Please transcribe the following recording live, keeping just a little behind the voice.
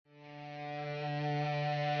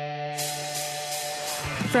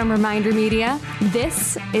From Reminder Media,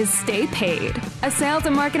 this is Stay Paid, a sales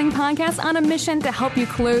and marketing podcast on a mission to help you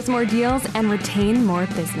close more deals and retain more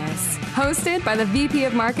business. Hosted by the VP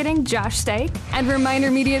of Marketing, Josh Stake, and Reminder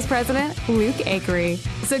Media's president, Luke Acree.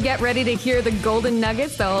 So get ready to hear the golden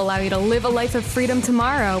nuggets that will allow you to live a life of freedom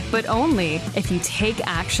tomorrow, but only if you take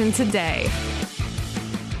action today.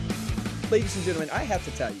 Ladies and gentlemen, I have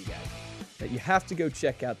to tell you guys that you have to go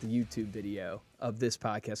check out the YouTube video of this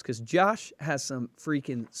podcast because Josh has some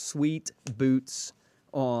freaking sweet boots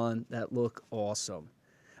on that look awesome.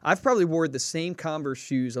 I've probably wore the same Converse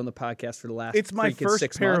shoes on the podcast for the last It's my first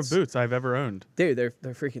 6 pair months. of boots I've ever owned. Dude, they're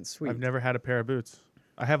freaking sweet. I've never had a pair of boots.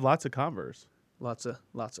 I have lots of Converse. Lots of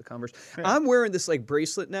Converse. I'm wearing this like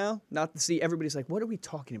bracelet now. Not to see everybody's like, what are we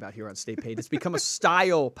talking about here on Stay Paid? It's become a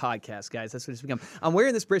style podcast, guys. That's what it's become. I'm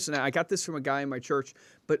wearing this bracelet now. I got this from a guy in my church,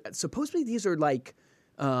 but supposedly these are like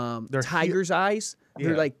tiger's eyes.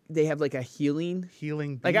 They're like they have like a healing.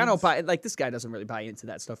 Like I don't buy like this guy doesn't really buy into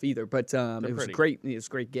that stuff either. But it was great. It was a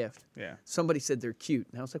great gift. Yeah. Somebody said they're cute,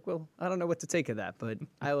 and I was like, well, I don't know what to take of that, but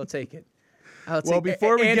I will take it. Well,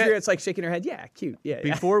 before we Andrea, get, it's like shaking her head. Yeah, cute. Yeah.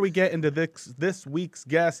 Before we get into this week's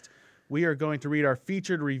guest, we are going to read our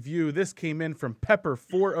featured review. This came in from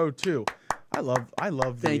Pepper402. I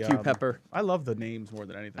love. Thank you, Pepper. I love the names more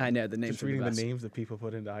than anything. I know the names. Just reading the names that people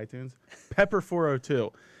put into iTunes.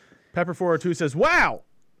 Pepper402. Pepper402 says, "Wow!"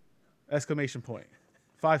 Exclamation point.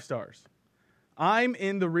 5 stars. I'm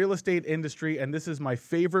in the real estate industry, and this is my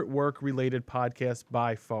favorite work-related podcast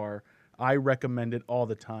by far. I recommend it all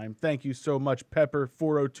the time. Thank you so much,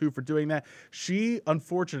 Pepper402, for doing that. She,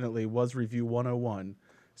 unfortunately, was review 101,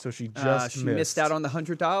 so she just missed out on the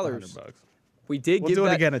 $100. $100. We did We'll give do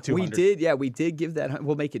that, it again at 200. We did give that.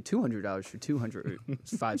 We'll make it $200 for 200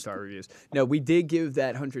 5-star reviews. No, we did give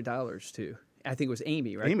that $100 to. I think it was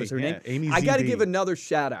Amy, right? Amy, was her yeah, name? Amy I got to ZB. give another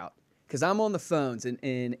shout out because I'm on the phones,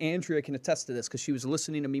 and Andrea can attest to this because she was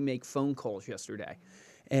listening to me make phone calls yesterday.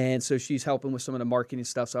 And so she's helping with some of the marketing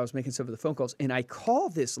stuff. So I was making some of the phone calls. And I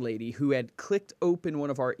called this lady who had clicked open one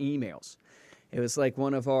of our emails. It was like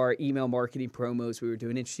one of our email marketing promos we were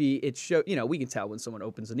doing. And it showed, we can tell when someone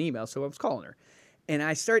opens an email. So I was calling her. And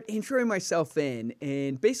I start introing myself in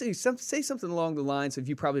and basically say something along the lines of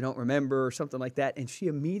you probably don't remember or something like that. And she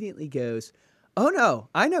immediately goes, "Oh, no,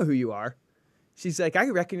 I know who you are." She's like, "I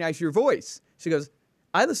recognize your voice." She goes,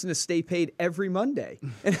 "I listen to Stay Paid every Monday."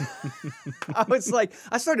 And I was like,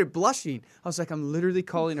 I started blushing. I was like, I'm literally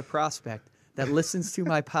calling a prospect that listens to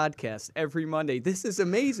my podcast every Monday. This is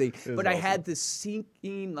amazing. But I had this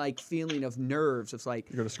sinking feeling of nerves. It's like,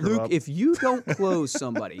 Luke, if you don't close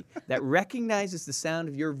somebody that recognizes the sound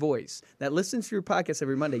of your voice, that listens to your podcast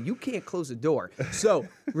every Monday, you can't close a door. So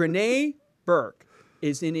Renee Burke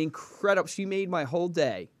is an incredible, she made my whole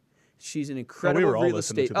day. She's an incredible real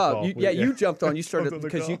estate. You jumped on. You started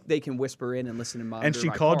because they can whisper in and listen and monitor. And she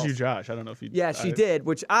called you Josh. I don't know if you. Yeah, she did,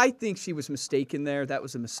 which I think she was mistaken there. That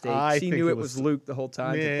was a mistake. She knew it was Luke the whole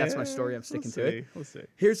time. Yeah, that's my story. I'm sticking to it. We'll see.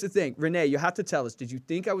 Here's the thing, Renee. You have to tell us. Did you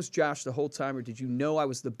think I was Josh the whole time, or did you know I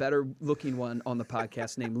was the better looking one on the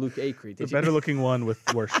podcast named Luke Acree? The better looking one with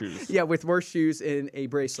worse shoes. Yeah, with worse shoes and a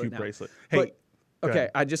bracelet. Cute bracelet. Hey. But, okay,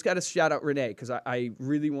 I just got to shout out Renee because I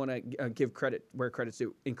really want to give credit where credit's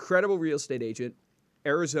due. Incredible real estate agent,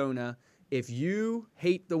 Arizona. If you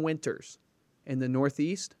hate the winters in the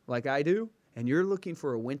Northeast like I do, and you're looking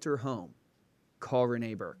for a winter home, call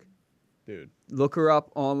Renee Burke. Dude. Look her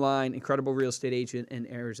up online. Incredible real estate agent in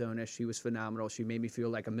Arizona. She was phenomenal. She made me feel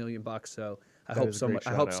like $1 million. So I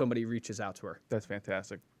hope somebody reaches out to her. That's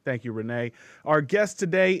fantastic. Thank you, Renee. Our guest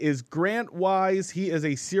today is Grant Wise. He is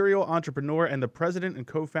a serial entrepreneur and the president and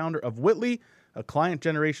co-founder of Whitley, a client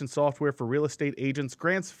generation software for real estate agents.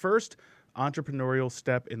 Grant's first entrepreneurial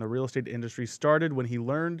step in the real estate industry started when he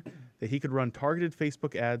learned that he could run targeted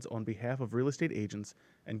Facebook ads on behalf of real estate agents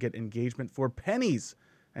and get engagement for pennies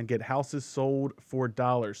and get houses sold for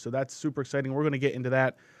dollars. So that's super exciting. We're going to get into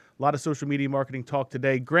that. A lot of social media marketing talk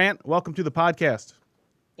today. Grant, welcome to the podcast.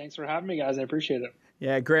 Thanks for having me, guys. I appreciate it.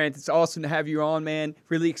 Yeah, Grant, it's awesome to have you on, man.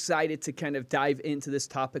 Really excited to kind of dive into this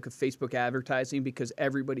topic of Facebook advertising because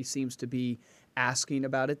everybody seems to be asking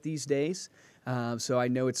about it these days. So I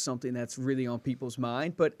know it's something that's really on people's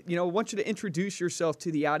mind. But, I want you to introduce yourself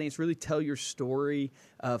to the audience, really tell your story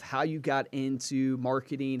of how you got into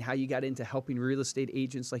marketing, how you got into helping real estate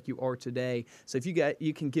agents like you are today. So if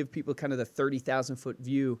you can give people kind of the 30,000-foot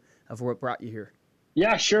view of what brought you here.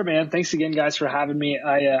 Yeah, sure, man. Thanks again, guys, for having me.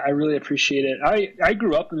 I really appreciate it. I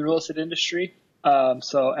grew up in the real estate industry.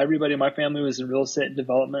 So everybody in my family was in real estate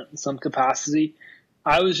development in some capacity.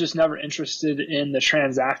 I was just never interested in the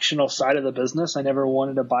transactional side of the business. I never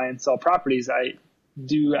wanted to buy and sell properties. I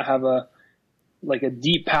do have a like a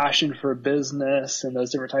deep passion for business and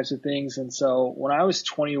those different types of things. And so when I was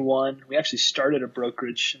 21, we actually started a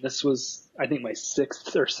brokerage. This was, I think, my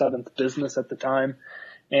 6th or 7th business at the time,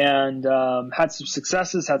 and had some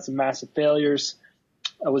successes, had some massive failures.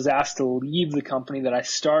 I was asked to leave the company that I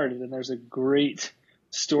started, and there's a great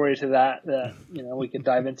story to that we could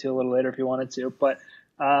dive into a little later if you wanted to. But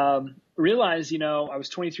realized, I was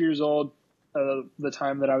 23 years old the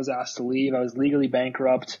time that I was asked to leave. I was legally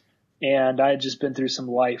bankrupt, and I had just been through some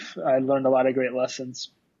life. I learned a lot of great lessons.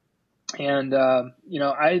 And,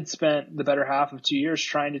 I had spent the better half of 2 years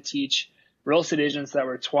trying to teach real estate agents that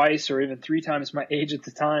were twice or even 3 times my age at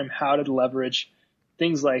the time how to leverage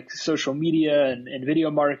things like social media and video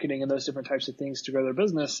marketing and those different types of things to grow their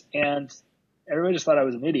business. And everybody just thought I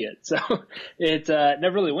was an idiot. So it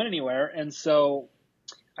never really went anywhere. And so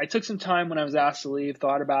I took some time when I was asked to leave,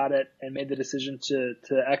 thought about it, and made the decision to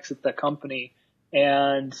exit the company.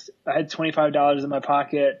 And I had $25 in my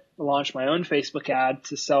pocket, launched my own Facebook ad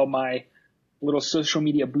to sell my little social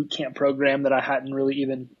media boot camp program that I hadn't really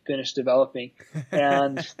even finished developing.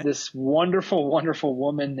 And this wonderful, wonderful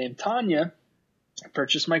woman named Tanya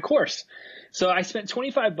purchased my course. So I spent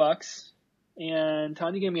 $25 and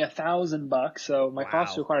Tanya gave me $1,000. So my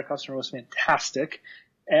cost to acquire a customer was fantastic.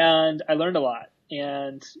 And I learned a lot.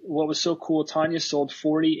 And what was so cool, Tanya sold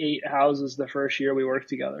 48 houses the first year we worked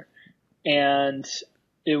together. And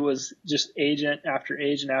it was just agent after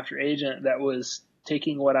agent after agent that was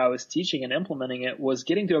taking what I was teaching and implementing it, was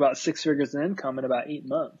getting to about 6 figures in income in about 8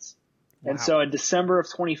 months. Wow. And so in December of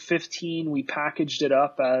 2015, we packaged it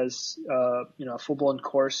up as a full-blown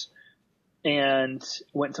course and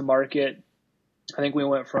went to market. I think I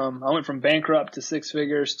went from bankrupt to 6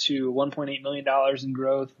 figures to $1.8 million in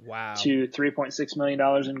growth. Wow. To $3.6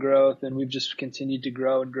 million in growth. And we've just continued to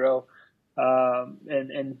grow and grow.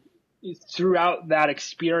 And throughout that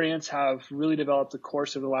experience, have really developed a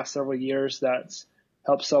course over the last several years that's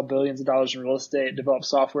helped sell billions of dollars in real estate, develop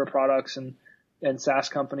software products and SaaS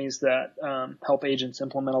companies that help agents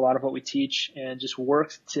implement a lot of what we teach, and just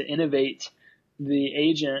work to innovate the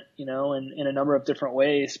agent, in a number of different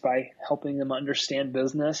ways by helping them understand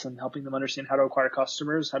business and helping them understand how to acquire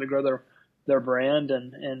customers, how to grow their brand,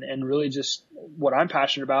 and really just what I'm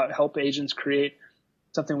passionate about, help agents create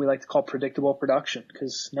something we like to call predictable production,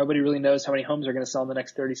 because nobody really knows how many homes are going to sell in the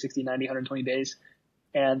next 30, 60, 90, 120 days.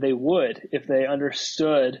 And they would if they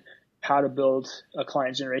understood how to build a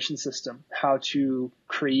client generation system, how to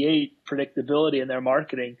create predictability in their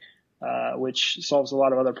marketing, which solves a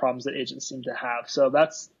lot of other problems that agents seem to have. So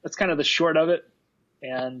that's kind of the short of it.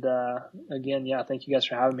 And again, thank you guys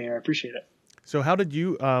for having me here. I appreciate it. So how did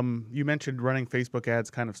you mentioned running Facebook ads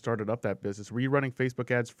kind of started up that business. Were you running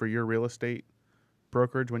Facebook ads for your real estate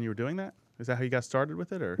brokerage when you were doing that? Is that how you got started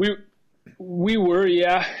with it? Or we were,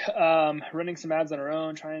 running some ads on our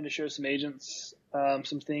own, trying to show some agents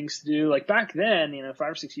some things to do. Like back then,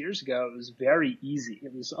 5 or 6 years ago, it was very easy.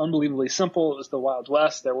 It was unbelievably simple. It was the Wild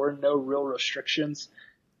West. There were no real restrictions.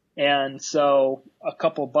 And so a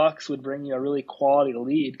couple bucks would bring you a really quality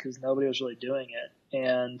lead because nobody was really doing it.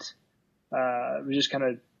 And we just kind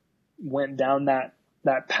of went down that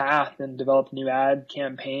path and developed new ad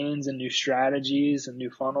campaigns and new strategies and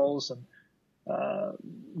new funnels, and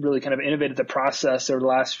really kind of innovated the process over the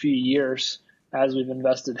last few years as we've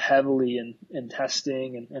invested heavily in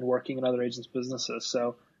testing and working in other agents' businesses.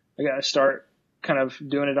 So I got to start kind of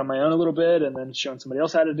doing it on my own a little bit, and then showing somebody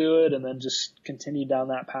else how to do it, and then just continue down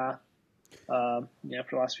that path for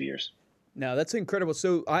the last few years. No, that's incredible.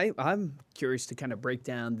 So I'm curious to kind of break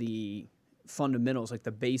down the fundamentals, like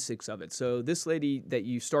the basics of it. So this lady that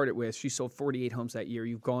you started with, she sold 48 homes that year.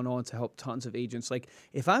 You've gone on to help tons of agents. Like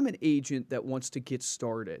if I'm an agent that wants to get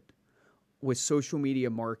started with social media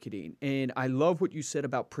marketing, and I love what you said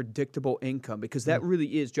about predictable income, because that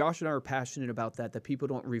really is, Josh and I are passionate about that people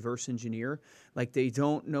don't reverse engineer. Like they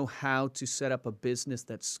don't know how to set up a business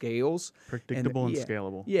that scales. Predictable and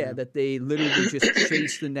scalable. Yeah, that they literally just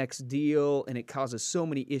chase the next deal, and it causes so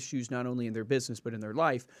many issues, not only in their business, but in their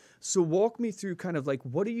life. So walk me through kind of like,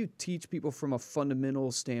 what do you teach people from a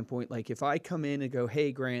fundamental standpoint? Like if I come in and go,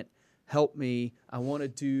 hey, Grant, help me. I want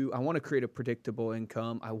to create a predictable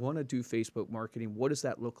income. I want to do Facebook marketing. What does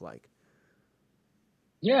that look like?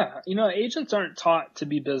 Yeah. Agents aren't taught to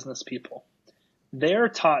be business people. They're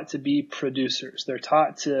taught to be producers. They're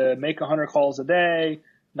taught to make 100 calls a day,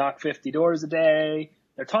 knock 50 doors a day.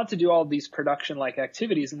 They're taught to do all these production-like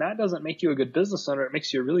activities, and that doesn't make you a good business owner. It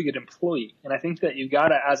makes you a really good employee. And I think that you've got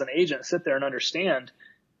to, as an agent, sit there and understand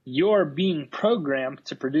you're being programmed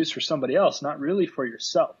to produce for somebody else, not really for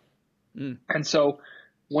yourself. And so,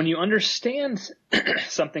 When you understand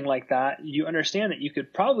something like that, you understand that you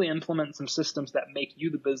could probably implement some systems that make you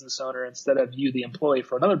the business owner instead of you the employee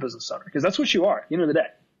for another business owner, because that's what you are at the end of the day.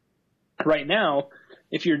 Right now,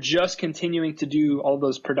 if you're just continuing to do all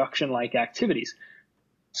those production-like activities.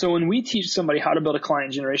 So when we teach somebody how to build a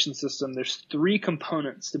client generation system, there's 3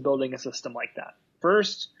 components to building a system like that.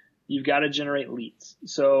 First, you've got to generate leads.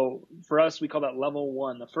 So for us, we call that level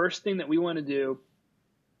 1. The first thing that we want to do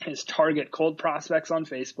is target cold prospects on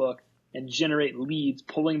Facebook and generate leads,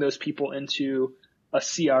 pulling those people into a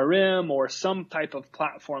CRM or some type of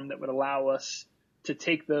platform that would allow us to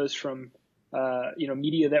take those from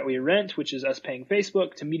media that we rent, which is us paying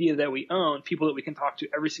Facebook, to media that we own, people that we can talk to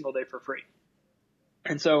every single day for free.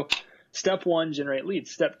 And so step 1, generate leads.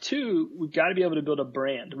 Step 2, we've got to be able to build a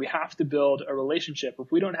brand. We have to build a relationship.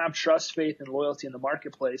 If we don't have trust, faith, and loyalty in the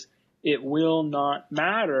marketplace, it will not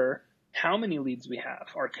matter how many leads we have.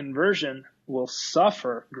 Our conversion will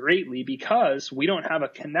suffer greatly because we don't have a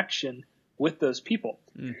connection with those people.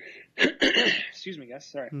 Excuse me, guys.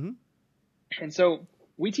 Sorry. Mm-hmm. And so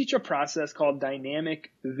we teach a process called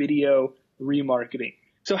dynamic video remarketing.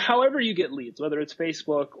 So however you get leads, whether it's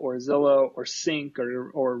Facebook or Zillow or Sync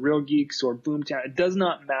or Real Geeks or Boomtown, it does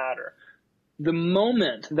not matter. The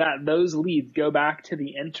moment that those leads go back to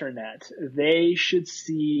the internet, they should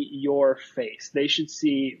see your face. They should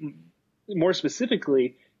see, more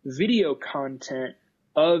specifically, video content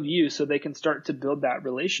of you so they can start to build that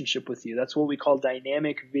relationship with you. That's what we call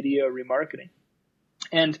dynamic video remarketing.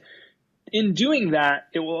 And in doing that,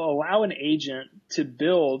 it will allow an agent to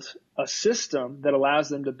build a system that allows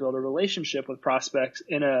them to build a relationship with prospects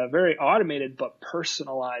in a very automated but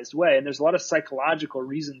personalized way. And there's a lot of psychological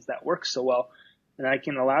reasons that work so well, and I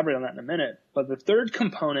can elaborate on that in a minute. But the third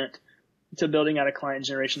component to building out a client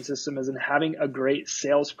generation system is in having a great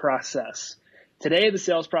sales process. Today, the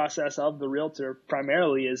sales process of the realtor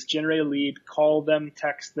primarily is generate a lead, call them,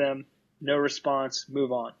 text them, no response,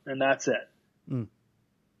 move on, and that's it.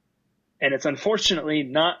 And it's unfortunately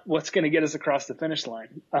not what's going to get us across the finish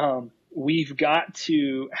line. We've got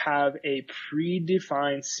to have a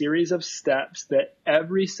predefined series of steps that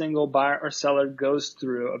every single buyer or seller goes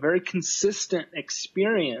through, a very consistent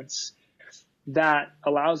experience that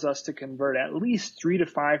allows us to convert at least 3 to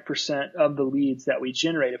 5% of the leads that we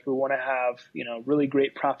generate if we want to have, really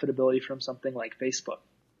great profitability from something like Facebook.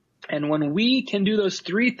 And when we can do those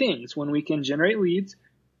 3 things, when we can generate leads,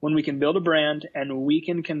 when we can build a brand, and we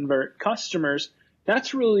can convert customers,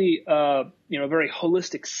 that's really a very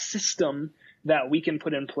holistic system that we can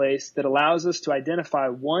put in place that allows us to identify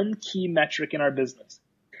one key metric in our business,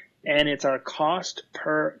 and it's our cost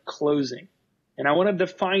per closing. And I want to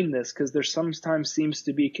define this because there sometimes seems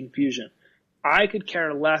to be confusion. I could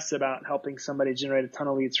care less about helping somebody generate a ton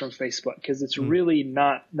of leads from Facebook because it's really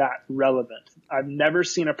not that relevant. I've never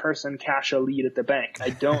seen a person cash a lead at the bank.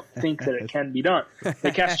 I don't think that it can be done.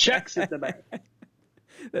 They cash checks at the bank.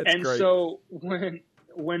 That's great. So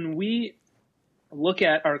when we look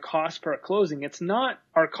at our cost per closing, it's not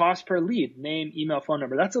our cost per lead, name, email, phone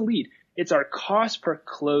number. That's a lead. It's our cost per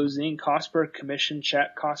closing, cost per commission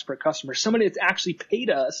check, cost per customer. Somebody that's actually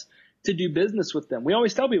paid us to do business with them. We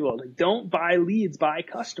always tell people, don't buy leads, buy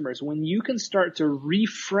customers. When you can start to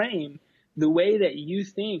reframe the way that you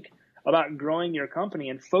think about growing your company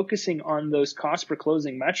and focusing on those cost per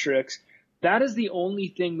closing metrics, that is the only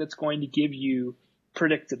thing that's going to give you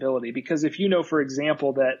predictability. Because if you know, for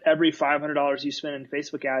example, that every $500 you spend in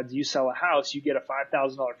Facebook ads, you sell a house, you get a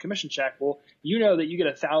 $5,000 commission check. Well, you know that you get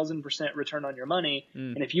 1,000% return on your money.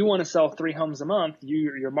 And if you want to sell 3 homes a month,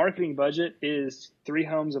 your marketing budget is 3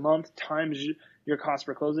 homes a month times your cost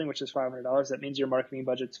per closing, which is $500. That means your marketing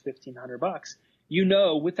budget's $1,500. You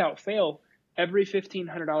know, without fail, every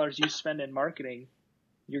 $1,500 you spend in marketing,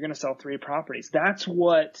 you're going to sell 3 properties. That's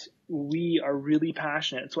what we are really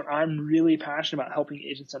passionate. It's what I'm really passionate about helping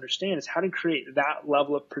agents understand, is how to create that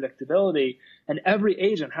level of predictability. And every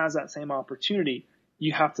agent has that same opportunity.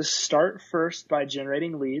 You have to start first by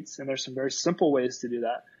generating leads, and there's some very simple ways to do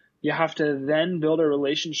that. You have to then build a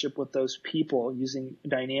relationship with those people using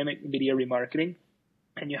dynamic video remarketing.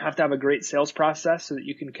 And you have to have a great sales process so that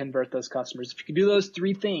you can convert those customers. If you can do those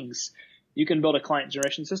 3 things, you can build a client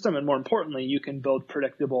generation system, and more importantly, you can build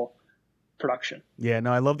predictable production. Yeah,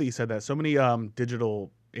 no, I love that you said that. So many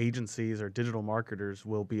digital agencies or digital marketers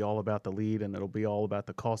will be all about the lead, and it'll be all about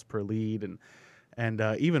the cost per lead, and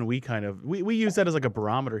even we use that as like a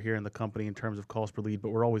barometer here in the company in terms of cost per lead, but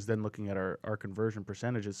we're always then looking at our conversion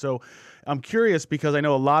percentages. So I'm curious, because I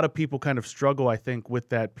know a lot of people kind of struggle, I think, with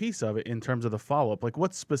that piece of it in terms of the follow-up. Like,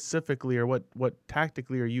 what specifically or what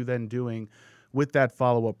tactically are you then doing with that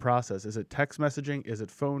follow-up process? Is it text messaging? Is it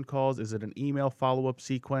phone calls? Is it an email follow-up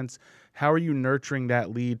sequence? How are you nurturing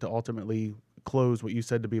that lead to ultimately close what you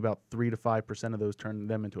said to be about 3 to 5% of those, turn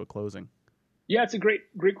them into a closing? Yeah, it's a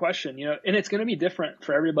great question. And it's going to be different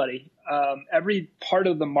for everybody. Every part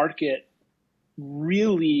of the market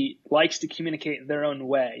really likes to communicate their own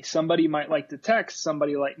way. Somebody might like to text,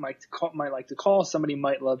 somebody might like to call, somebody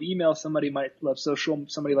might love email, somebody might love social,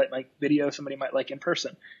 somebody might like video, somebody might like in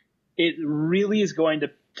person. It really is going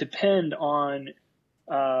to depend on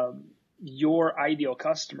your ideal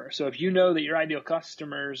customer. So if you know that your ideal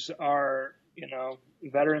customers are,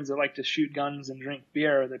 veterans that like to shoot guns and drink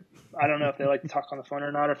beer, that I don't know if they like to talk on the phone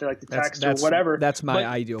or not, or if they like to text or whatever. That's my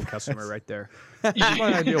ideal customer right there. That's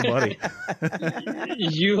my ideal buddy.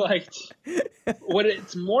 What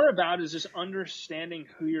it's more about is just understanding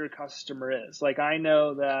who your customer is. Like, I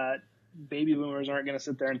know that baby boomers aren't going to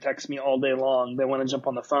sit there and text me all day long. They want to jump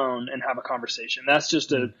on the phone and have a conversation. That's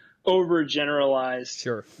just a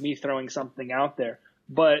overgeneralized me throwing something out there.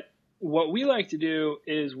 But what we like to do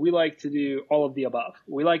is we like to do all of the above.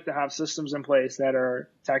 We like to have systems in place that are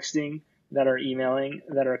texting, that are emailing,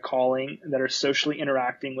 that are calling, that are socially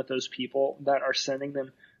interacting with those people, that are sending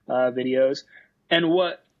them videos. And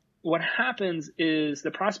what happens is the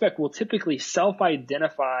prospect will typically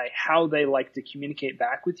self-identify how they like to communicate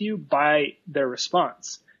back with you by their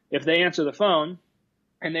response. If they answer the phone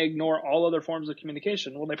and they ignore all other forms of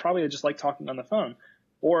communication, well, they probably just like talking on the phone.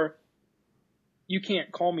 Or you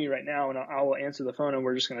can't call me right now and I will answer the phone and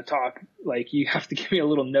we're just going to talk. Like, you have to give me a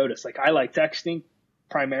little notice. Like, I like texting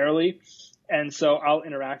primarily. And so I'll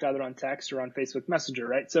interact either on text or on Facebook Messenger,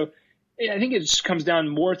 right? So I think it just comes down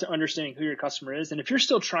more to understanding who your customer is. And if you're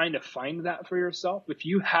still trying to find that for yourself, if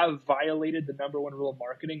you have violated the number one rule of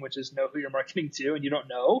marketing, which is know who you're marketing to, and you don't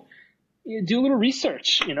know, do a little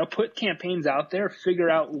research, put campaigns out there, figure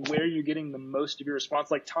out where you're getting the most of your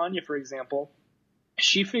response. Like Tanya, for example,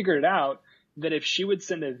 she figured out that if she would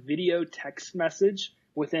send a video text message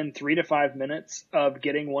within 3 to 5 minutes of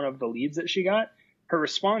getting one of the leads that she got, her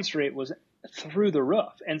response rate was through the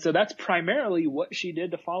roof. And so that's primarily what she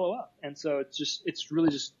did to follow up. And so it's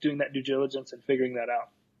really just doing that due diligence and figuring that out.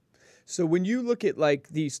 So when you look at like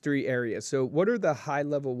these 3 areas, so what are the high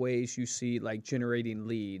level ways you see like generating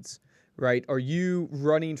leads? Right? Are you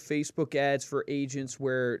running Facebook ads for agents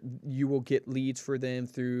where you will get leads for them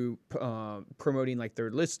through promoting like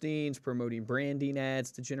their listings, promoting branding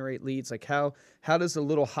ads to generate leads? Like how does a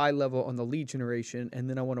little high level on the lead generation? And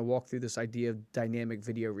then I want to walk through this idea of dynamic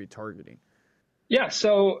video retargeting. Yeah.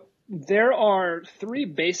 So there are 3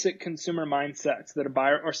 basic consumer mindsets that a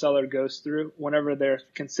buyer or seller goes through whenever they're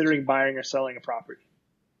considering buying or selling a property.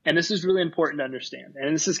 And this is really important to understand.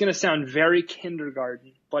 And this is going to sound very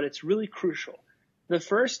kindergarten, but it's really crucial. The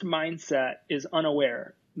first mindset is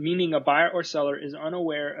unaware, meaning a buyer or seller is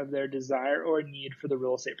unaware of their desire or need for the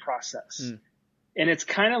real estate process. And it's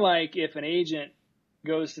kind of like if an agent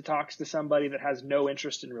goes to talk to somebody that has no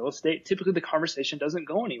interest in real estate, typically the conversation doesn't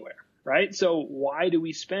go anywhere, right? So why do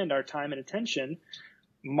we spend our time and attention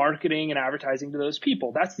marketing and advertising to those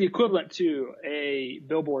people? That's the equivalent to a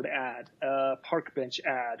billboard ad, a park bench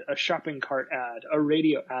ad, a shopping cart ad, a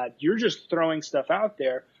radio ad. You're just throwing stuff out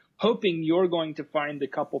there, hoping you're going to find the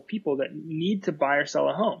couple people that need to buy or sell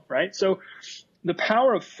a home, right? So the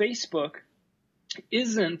power of Facebook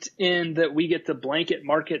isn't in that we get to blanket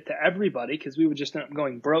market to everybody, because we would just end up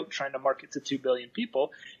going broke trying to market to 2 billion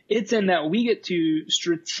people. It's in that we get to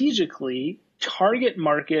strategically target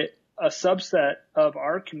market a subset of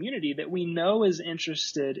our community that we know is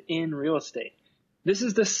interested in real estate. This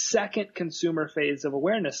is the second consumer phase of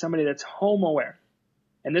awareness, somebody that's home aware.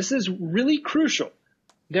 And this is really crucial.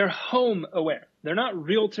 They're home aware. They're not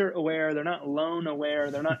realtor aware. They're not loan aware.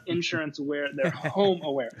 They're not insurance aware. They're home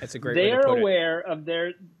aware. That's a great way to put it. They're aware of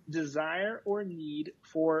their desire or need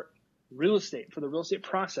for real estate, for the real estate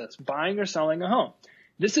process, buying or selling a home.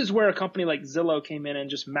 This is where a company like Zillow came in and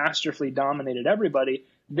just masterfully dominated everybody.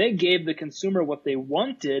 They gave the consumer what they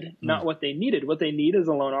wanted, not what they needed. What they need is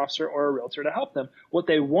a loan officer or a realtor to help them. What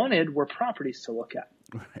they wanted were properties to look at.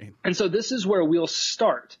 Right. And so this is where we'll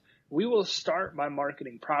start. We will start by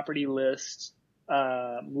marketing property lists,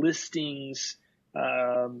 listings.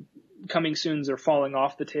 Coming soons are falling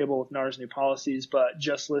off the table with NAR's new policies, but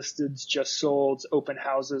just listeds, just solds, open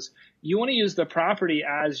houses. You want to use the property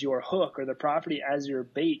as your hook or the property as your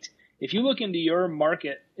bait. If you look into your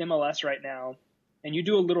market MLS right now and you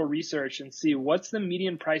do a little research and see what's the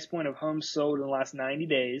median price point of homes sold in the last 90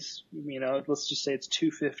 days, let's just say it's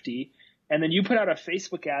 $250, and then you put out a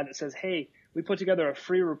Facebook ad that says, hey, we put together a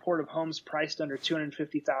free report of homes priced under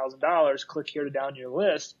 $250,000. Click here to download your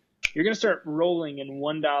list. you're going to start rolling in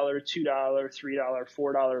 $1, $2, $3,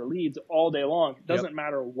 $4 leads all day long. It doesn't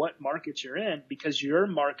matter what market you're in, because you're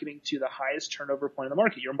marketing to the highest turnover point in the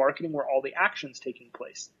market. You're marketing where all the action's taking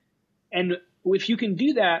place. And if you can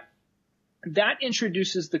do that, that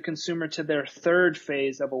introduces the consumer to their third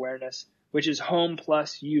phase of awareness, which is home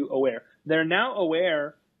plus you aware. They're now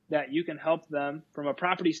aware that you can help them from a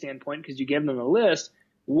property standpoint because you gave them a list.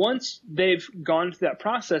 Once they've gone through that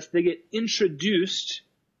process, they get introduced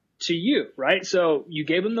to you, right? So you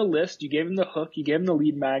gave them the list, you gave them the hook, you gave them the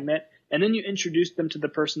lead magnet, and then you introduced them to the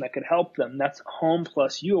person that could help them. That's home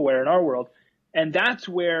plus you aware in our world. And that's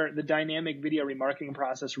where the dynamic video remarketing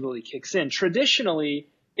process really kicks in. Traditionally,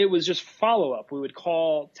 it was just follow-up. We would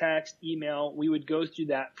call, text, email. We would go through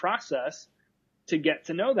that process to get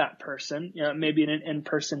to know that person, maybe in an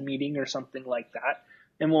in-person meeting or something like that.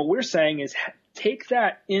 And what we're saying is take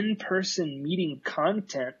that in-person meeting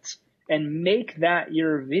content and make that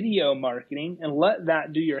your video marketing and let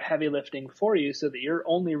that do your heavy lifting for you so that you're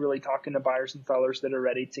only really talking to buyers and sellers that are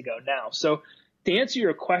ready to go now. So to answer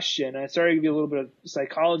your question, I'm sorry to give you a little bit of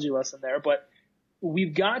psychology lesson there, but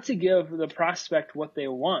we've got to give the prospect what they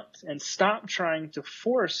want and stop trying to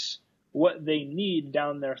force what they need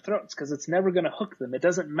down their throats, because it's never going to hook them. It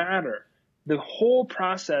doesn't matter. The whole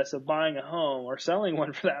process of buying a home or selling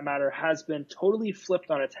one for that matter has been totally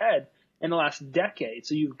flipped on its head in the last decade.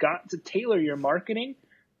 So you've got to tailor your marketing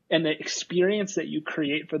and the experience that you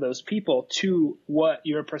create for those people to what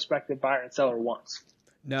your prospective buyer and seller wants.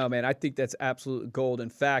 No, man, I think that's absolute gold. In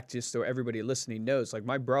fact, just so everybody listening knows, like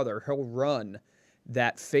my brother, he'll run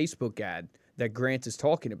that Facebook ad that Grant is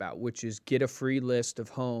talking about, which is get a free list of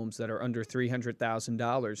homes that are under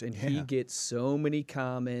 $300,000. And he gets so many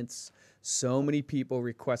comments, so many people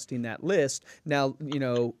requesting that list. Now,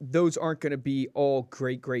 those aren't going to be all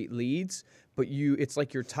great leads, but it's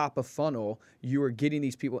like your top of funnel. You are getting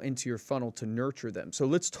these people into your funnel to nurture them. So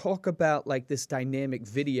let's talk about like this dynamic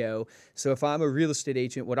video. So if I'm a real estate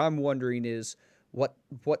agent, what I'm wondering is, what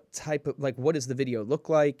type of, like, what does the video look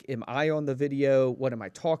like? Am I on the video? What am I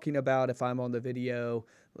talking about if I'm on the video?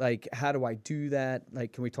 Like, how do I do that?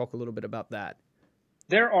 Like, can we talk a little bit about that?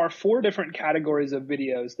 There are 4 different categories of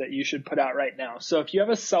videos that you should put out right now. So if you have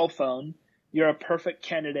a cell phone, you're a perfect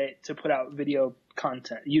candidate to put out video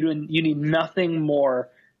content. You need nothing more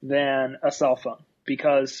than a cell phone,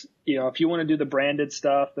 because, if you want to do the branded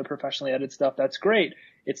stuff, the professionally edited stuff, that's great.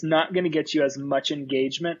 It's not going to get you as much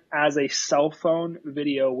engagement as a cell phone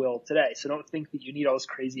video will today. So don't think that you need all this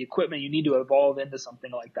crazy equipment. You need to evolve into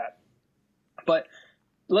something like that. But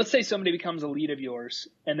let's say somebody becomes a lead of yours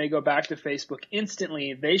and they go back to Facebook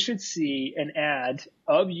instantly. They should see an ad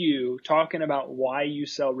of you talking about why you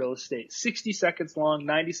sell real estate. 60 seconds long,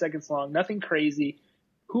 90 seconds long, nothing crazy.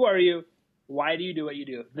 Who are you? Why do you do what you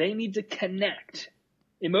do? They need to connect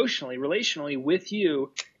emotionally, relationally with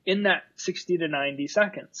you in that 60 to 90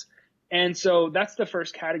 seconds. And so that's the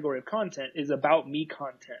first category of content, is about me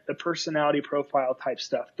content, the personality profile type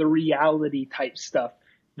stuff, the reality type stuff,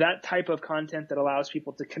 that type of content that allows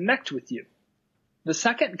people to connect with you. The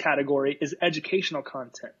second category is educational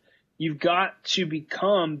content. You've got to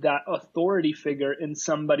become that authority figure in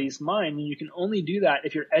somebody's mind, and you can only do that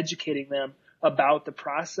if you're educating them about the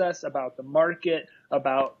process, about the market,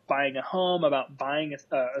 about buying a home, about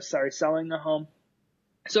selling a home.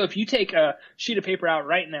 So if you take a sheet of paper out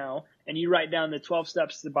right now and you write down the 12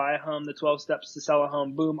 steps to buy a home, the 12 steps to sell a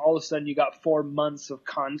home, boom, all of a sudden you got 4 months of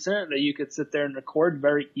content that you could sit there and record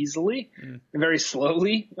very easily, and very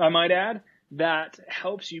slowly, I might add. That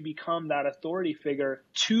helps you become that authority figure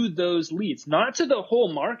to those leads, not to the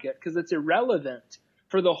whole market, because it's irrelevant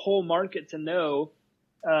for the whole market to know,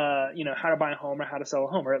 how to buy a home or how to sell a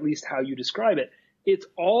home, or at least how you describe it. It's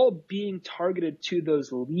all being targeted to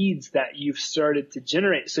those leads that you've started to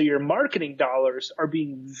generate. So your marketing dollars are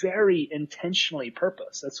being very intentionally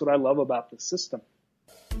purposed. That's what I love about the system.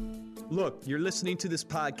 Look, you're listening to this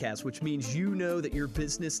podcast, which means you know that your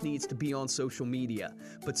business needs to be on social media.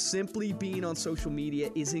 But simply being on social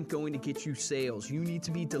media isn't going to get you sales. You need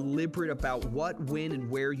to be deliberate about what, when,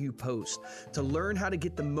 and where you post. To learn how to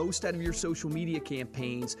get the most out of your social media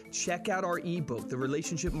campaigns, check out our ebook, The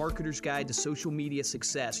Relationship Marketer's Guide to Social Media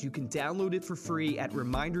Success. You can download it for free at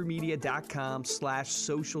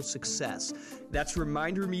remindermedia.com/social success. That's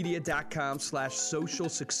remindermedia.com/social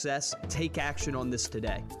success. Take action on this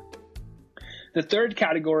today. The third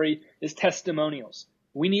category is testimonials.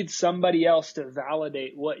 We need somebody else to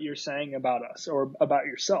validate what you're saying about us or about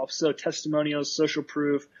yourself. So testimonials, social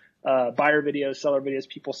proof, buyer videos, seller videos,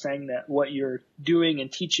 people saying that what you're doing and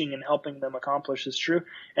teaching and helping them accomplish is true.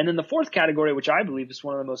 And then the fourth category, which I believe is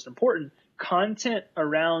one of the most important, content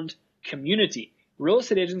around community. real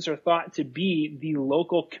estate agents are thought to be the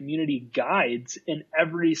local community guides in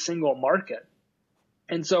every single market.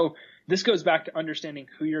 And so this goes back to understanding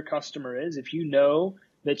who your customer is. If you know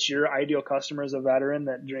that your ideal customer is a veteran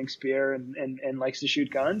that drinks beer and likes to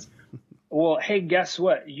shoot guns, well, hey, guess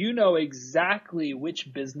what? You know exactly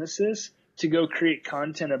which businesses to go create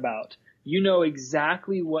content about. You know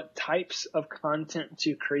exactly what types of content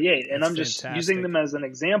to create. And I'm just using them as an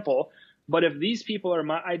example. But if these people are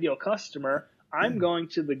my ideal customer, I'm going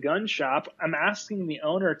to the gun shop. I'm asking the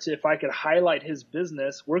owner if I could highlight his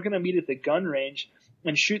business. We're going to meet at the gun range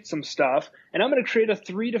and shoot some stuff. And I'm going to create a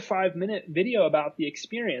 3 to 5 minute video about the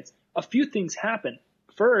experience. A few things happen.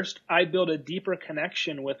 First, I build a deeper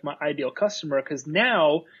connection with my ideal customer because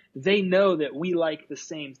now they know that we like the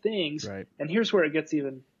same things. Right. And here's where it gets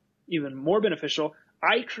even more beneficial.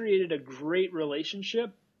 I created a great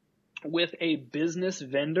relationship with a business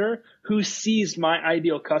vendor who sees my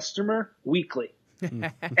ideal customer weekly.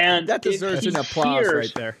 And that deserves an applause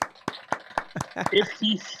right there. If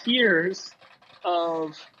he hears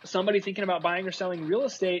of somebody thinking about buying or selling real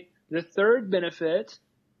estate, the third benefit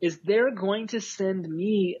is they're going to send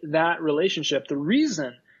me that relationship. The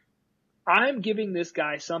reason I'm giving this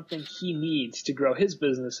guy something he needs to grow his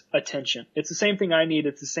business, attention. It's the same thing I need.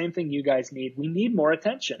 It's the same thing you guys need. We need more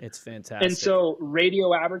attention. It's fantastic. And so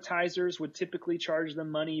radio advertisers would typically charge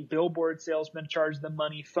them money. Billboard salesmen charge them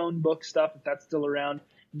money. Phone book stuff, if that's still around.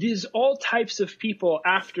 These all types of people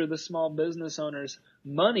after the small business owners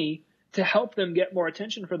money to help them get more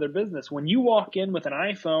attention for their business. When you walk in with an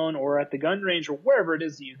iPhone or at the gun range or wherever it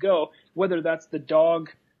is that you go, whether that's the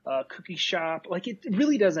dog cookie shop, like it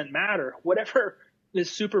really doesn't matter. Whatever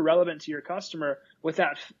is super relevant to your customer with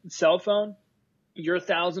that cell phone, your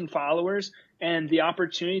 1,000 followers, and the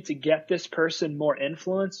opportunity to get this person more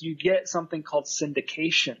influence, you get something called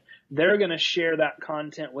syndication. They're going to share that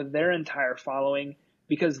content with their entire following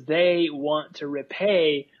because they want to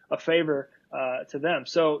repay a favor to them.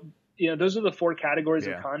 So, those are the 4 categories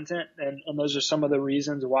of content, and those are some of the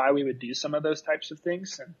reasons why we would do some of those types of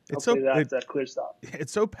things. And hopefully that clears up.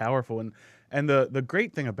 It's so powerful. And the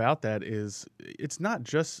great thing about that is it's not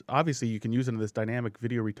just, obviously you can use it in this dynamic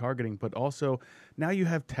video retargeting, but also now you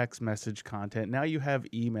have text message content. Now you have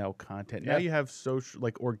email content. Now you have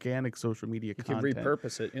organic social media content. You can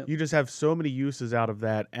repurpose it. Yeah. You just have so many uses out of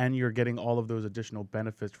that, and you're getting all of those additional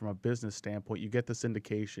benefits from a business standpoint. You get the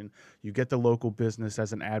syndication. You get the local business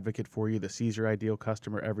as an advocate for you that sees your ideal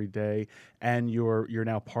customer every day, and you're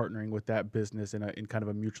now partnering with that business in kind of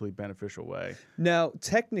a mutually beneficial way. Now,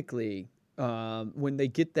 technically, when they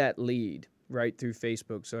get that lead right through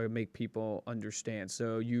Facebook, so I make people understand.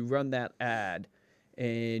 So you run that ad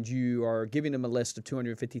and you are giving them a list of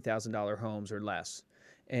 $250,000 homes or less,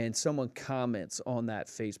 and someone comments on that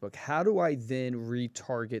Facebook. How do I then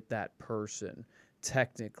retarget that person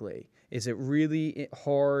technically? Is it really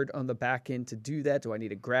hard on the back end to do that? Do I need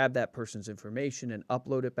to grab that person's information and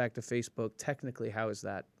upload it back to Facebook? Technically, how is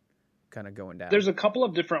that kind of going down? There's a couple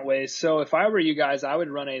of different ways. So if I were you guys, I would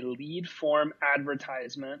run a lead form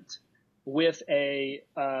advertisement with a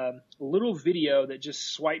little video that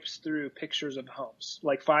just swipes through pictures of homes,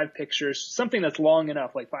 like 5 pictures, something that's long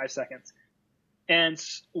enough, like 5 seconds. And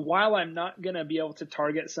while I'm not going to be able to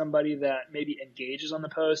target somebody that maybe engages on the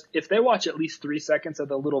post, if they watch at least 3 seconds of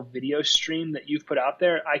the little video stream that you've put out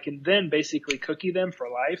there, I can then basically cookie them for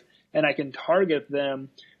life, and I can target them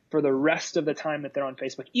for the rest of the time that they're on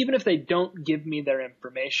Facebook, even if they don't give me their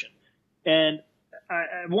information. And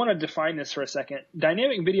I want to define this for a second.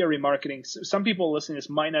 Dynamic video remarketing, some people listening to this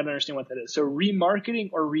might not understand what that is. So remarketing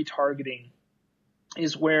or retargeting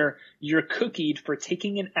is where you're cookied for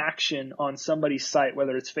taking an action on somebody's site,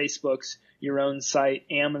 whether it's Facebook's, your own site,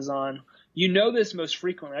 Amazon. You know this most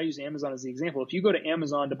frequently. I use Amazon as the example. If you go to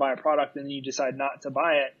Amazon to buy a product and then you decide not to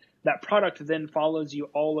buy it, that product then follows you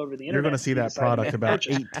all over the internet. You're going to see that product about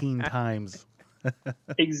 18 times.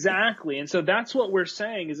 Exactly. And so that's what we're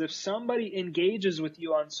saying is if somebody engages with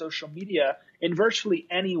you on social media in virtually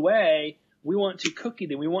any way, we want to cookie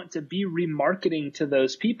them. We want to be remarketing to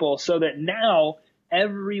those people so that now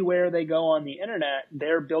everywhere they go on the internet,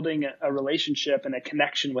 they're building a relationship and a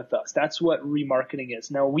connection with us. That's what remarketing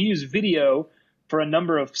is. Now, we use video for a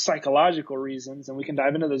number of psychological reasons, and we can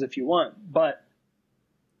dive into those if you want. But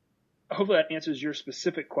hopefully that answers your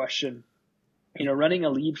specific question. Running a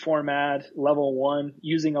lead form ad, level 1,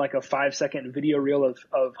 using like a 5-second video reel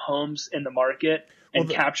of homes in the market and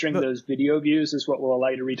capturing those video views is what will allow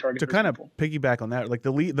you to retarget. To kind of piggyback on that, like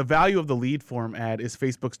the value of the lead form ad is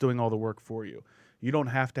Facebook's doing all the work for you. You don't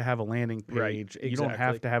have to have a landing page. Right, You don't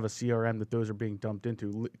have exactly. to have a CRM that those are being dumped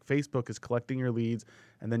into. Facebook is collecting your leads,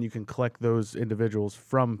 and then you can collect those individuals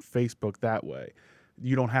from Facebook that way.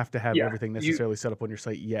 You don't have to have everything necessarily set up on your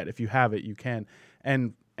site yet. If you have it, you can.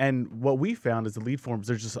 And what we found is the lead forms,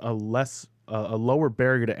 there's just a lower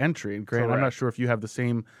barrier to entry. And Grant, I'm not sure if you have the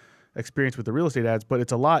same experience with the real estate ads, but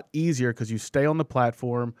it's a lot easier because you stay on the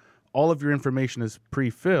platform. All of your information is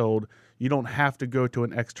pre-filled. You don't have to go to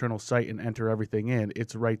an external site and enter everything in.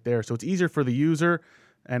 It's right there. So it's easier for the user,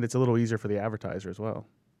 and it's a little easier for the advertiser as well.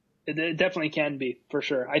 It definitely can be, for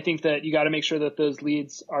sure. I think that you got to make sure that those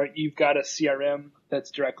leads you've got a CRM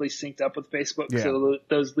that's directly synced up with Facebook, so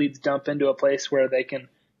those leads dump into a place where they can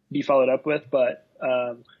be followed up with. But,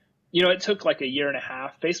 it took like a year and a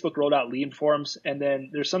half. Facebook rolled out lead forms, and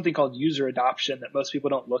then there's something called user adoption that most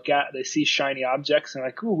people don't look at. They see shiny objects and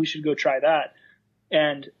like, ooh, we should go try that.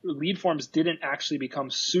 And lead forms didn't actually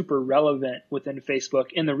become super relevant within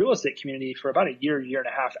Facebook in the real estate community for about a year and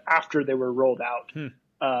a half after they were rolled out.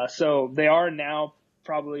 So they are now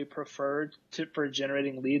probably preferred for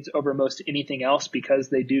generating leads over most anything else because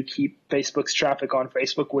they do keep Facebook's traffic on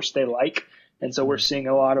Facebook, which they like. And so we're seeing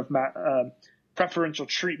a lot of preferential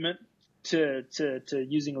treatment to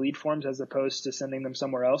using lead forms as opposed to sending them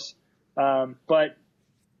somewhere else. But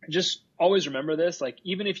just always remember this, like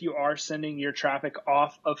even if you are sending your traffic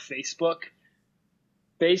off of Facebook,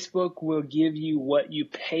 Facebook will give you what you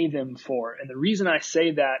pay them for. And the reason I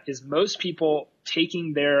say that is most people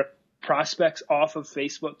taking their prospects off of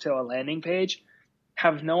Facebook to a landing page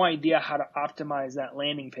have no idea how to optimize that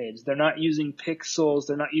landing page. They're not using pixels.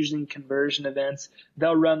 They're not using conversion events.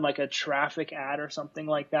 They'll run like a traffic ad or something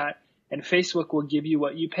like that. And Facebook will give you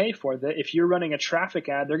what you pay for. If you're running a traffic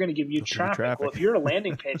ad, they're going to give you traffic. Well, if your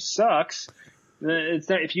landing page sucks,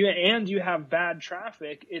 if you have bad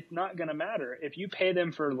traffic, it's not going to matter. If you pay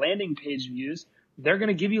them for landing page views, they're going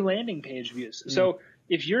to give you landing page views. So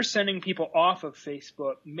if you're sending people off of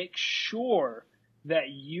Facebook, make sure that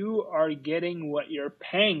you are getting what you're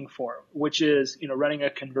paying for, which is, running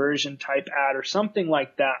a conversion type ad or something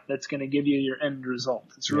like that that's going to give you your end result.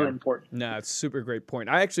 It's really important. No, it's a super great point.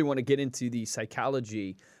 I actually want to get into the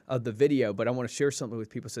psychology of the video, but I want to share something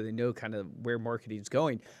with people so they know kind of where marketing is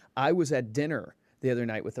going. I was at dinner the other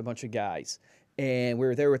night with a bunch of guys, and we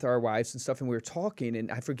were there with our wives and stuff, and we were talking,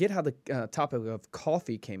 and I forget how the topic of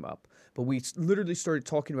coffee came up, but we literally started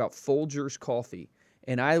talking about Folgers coffee.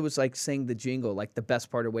 And I was like saying the jingle, like the best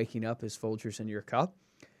part of waking up is Folgers in your cup.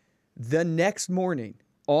 The next morning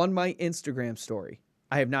on my Instagram story,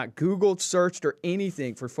 I have not Googled, searched, or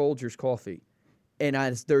anything for Folgers coffee. And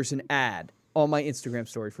there's an ad on my Instagram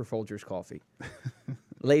story for Folgers coffee.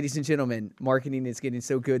 Ladies and gentlemen, marketing is getting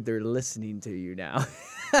so good, they're listening to you now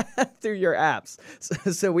through your apps.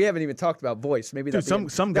 So we haven't even talked about voice. Maybe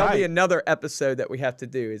that'll be another episode that we have to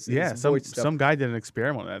do. Some guy did an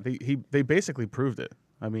experiment on that. They basically proved it.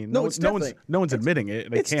 I mean, no one's admitting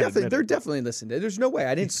it. They're definitely listening. There's no way.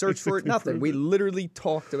 I didn't search for it. Nothing. We literally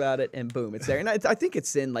talked about it, and boom, it's there. And I think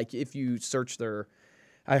it's in like if you search their.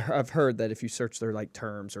 I've heard that if you search their like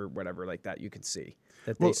terms or whatever like that, you can see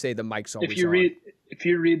that they say the mic's always on. If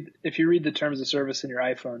you read the terms of service in your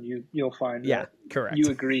iPhone, you'll find that correct.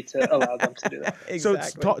 You agree to allow them to do that.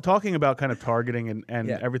 Exactly. So talking about kind of targeting and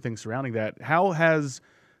everything surrounding that, how has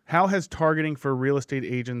targeting for real estate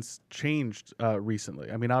agents changed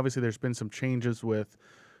recently? I mean, obviously there's been some changes with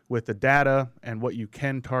the data and what you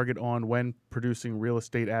can target on when producing real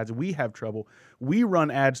estate ads. We have trouble. We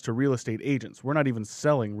run ads to real estate agents. We're not even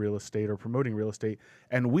selling real estate or promoting real estate,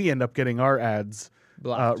 and we end up getting our ads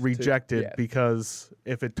rejected because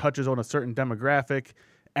if it touches on a certain demographic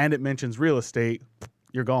and it mentions real estate,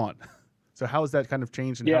 you're gone. So how has that kind of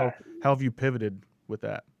changed, and how have you pivoted with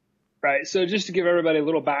that? Right. So just to give everybody a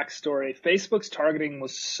little backstory, Facebook's targeting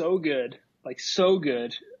was so good.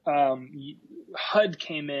 HUD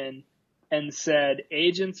came in and said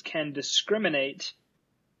agents can discriminate,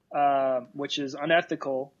 which is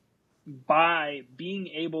unethical, by being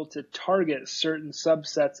able to target certain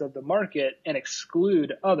subsets of the market and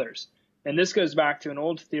exclude others. And this goes back to an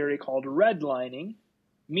old theory called redlining,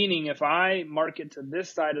 meaning if I market to this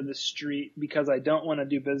side of the street because I don't want to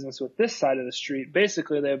do business with this side of the street,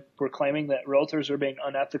 basically they were claiming that realtors were being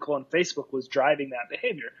unethical and Facebook was driving that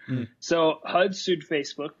behavior. So HUD sued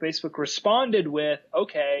Facebook. Facebook responded with,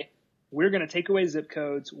 okay, we're going to take away zip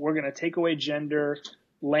codes. We're going to take away gender,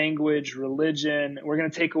 language, religion. We're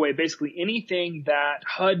going to take away basically anything that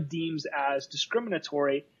HUD deems as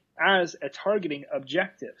discriminatory as a targeting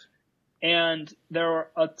objective. And there were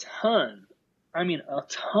a ton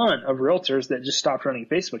of realtors that just stopped running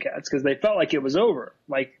Facebook ads because they felt like it was over.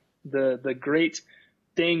 Like the great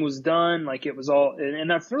thing was done, like it was all, and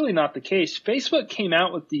that's really not the case. Facebook came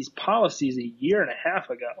out with these policies a year and a half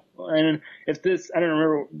ago. And if this, I don't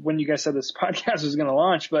remember when you guys said this podcast was going to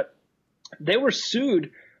launch, but they were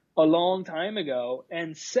sued a long time ago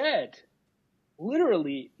and said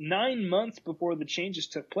literally 9 months before the changes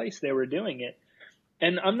took place, they were doing it.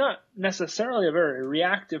 And I'm not necessarily a very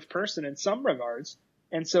reactive person in some regards.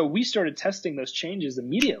 And so we started testing those changes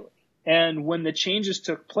immediately. And when the changes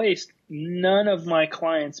took place, none of my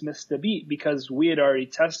clients missed a beat because we had already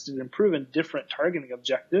tested and proven different targeting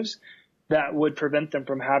objectives that would prevent them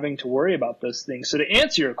from having to worry about those things. So to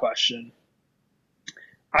answer your question,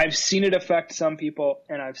 I've seen it affect some people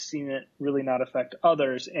and I've seen it really not affect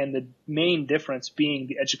others. And the main difference being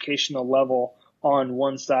the educational level on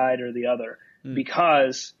one side or the other,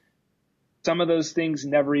 because some of those things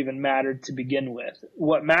never even mattered to begin with.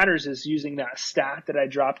 What matters is using that stat that I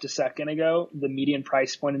dropped a second ago, the median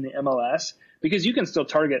price point in the MLS, because you can still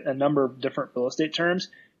target a number of different real estate terms.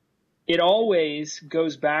 It always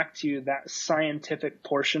goes back to that scientific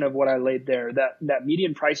portion of what I laid there, that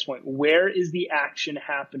median price point. Where is the action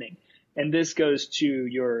happening? And this goes to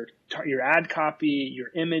your ad copy, your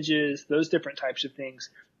images, those different types of things.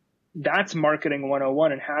 That's marketing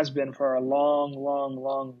 101 and has been for a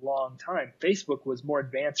long time. Facebook was more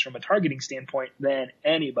advanced from a targeting standpoint than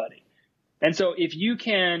anybody. And so if you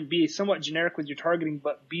can be somewhat generic with your targeting,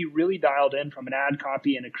 but be really dialed in from an ad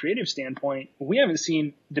copy and a creative standpoint, we haven't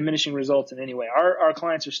seen diminishing results in any way. Our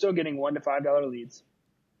clients are still getting $1 to $5 leads.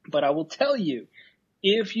 But I will tell you,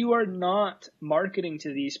 if you are not marketing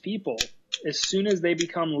to these people, as soon as they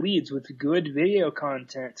become leads with good video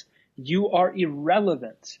content, you are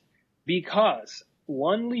irrelevant. Because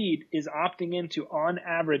one lead is opting into, on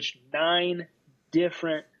average, 9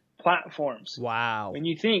 different platforms. Wow. When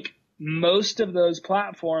you think most of those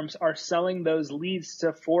platforms are selling those leads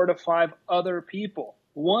to 4 to 5 other people,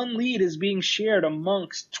 one lead is being shared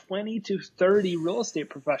amongst 20 to 30 real estate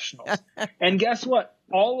professionals. And guess what?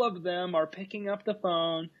 All of them are picking up the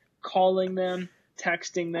phone, calling them,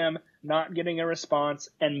 texting them, not getting a response,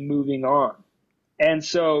 and moving on. And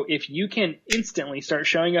so if you can instantly start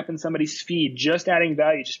showing up in somebody's feed, just adding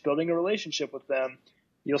value, just building a relationship with them,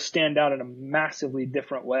 you'll stand out in a massively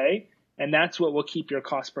different way. And that's what will keep your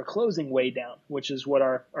cost per closing way down, which is what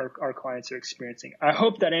our clients are experiencing. I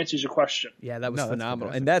hope that answers your question. Yeah, that was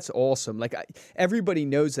phenomenal. And that's awesome. Like everybody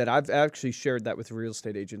knows that. I've actually shared that with real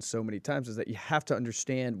estate agents so many times, is that you have to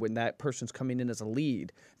understand when that person's coming in as a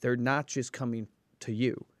lead, they're not just coming to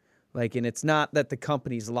you. Like, and it's not that the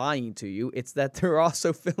company's lying to you. It's that they're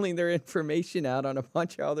also filling their information out on a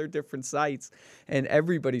bunch of other different sites, and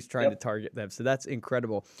everybody's trying to target them. So that's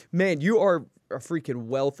incredible. Man, you are a freaking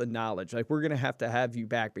wealth of knowledge. Like, we're going to have you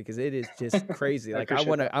back because it is just crazy. Like, I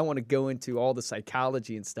want to go into all the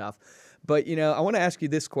psychology and stuff. But, I want to ask you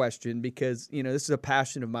this question because, this is a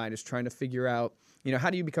passion of mine, is trying to figure out,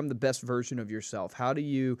 how do you become the best version of yourself? How do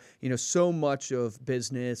you, so much of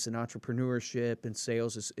business and entrepreneurship and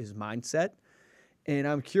sales is mindset. And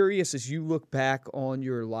I'm curious, as you look back on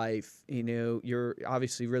your life, you're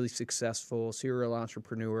obviously really successful, serial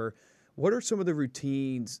entrepreneur. What are some of the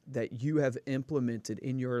routines that you have implemented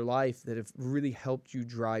in your life that have really helped you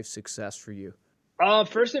drive success for you?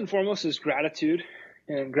 First and foremost is gratitude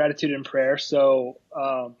and prayer. So,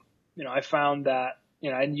 I found that,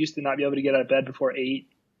 I used to not be able to get out of bed before 8,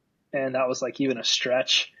 and that was like even a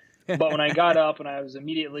stretch. But when I got up and I was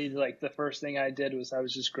immediately like, the first thing I did was I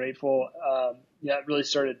was just grateful. It really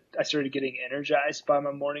I started getting energized by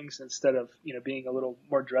my mornings instead of, being a little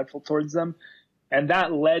more dreadful towards them. And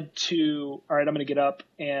that led to, all right, I'm going to get up,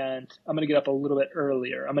 and I'm going to get up a little bit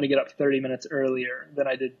earlier. I'm going to get up 30 minutes earlier than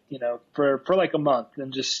I did, for like a month,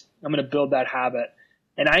 and just, I'm going to build that habit.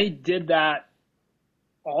 And I did that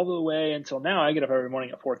all the way until now. I get up every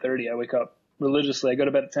morning at 4:30. I wake up religiously. I go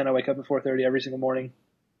to bed at 10. I wake up at 4:30 every single morning.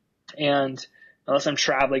 And unless I'm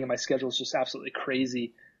traveling and my schedule is just absolutely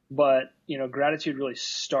crazy. But, gratitude really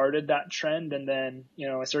started that trend. And then,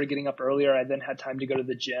 I started getting up earlier. I then had time to go to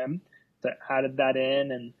the gym. That added that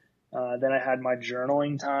in. And then I had my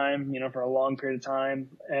journaling time, for a long period of time.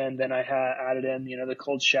 And then I had added in, the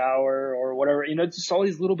cold shower or whatever, just all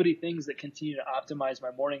these little bitty things that continue to optimize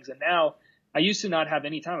my mornings. And now, I used to not have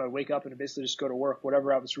any time. I'd wake up and basically just go to work,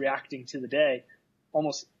 whatever I was reacting to the day,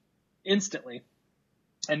 almost instantly.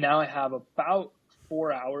 And now I have about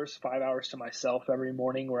 5 hours to myself every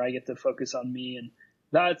morning where I get to focus on me. And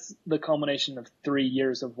that's the culmination of 3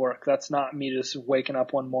 years of work. That's not me just waking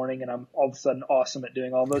up one morning and I'm all of a sudden awesome at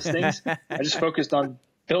doing all those things. I just focused on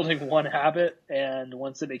building one habit. And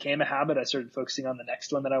once it became a habit, I started focusing on the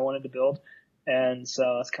next one that I wanted to build. And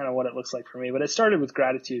so that's kind of what it looks like for me. But it started with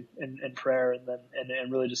gratitude and prayer, and then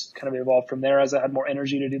and really just kind of evolved from there as I had more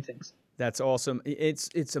energy to do things. That's awesome.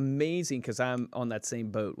 It's amazing because I'm on that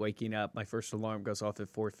same boat. Waking up, my first alarm goes off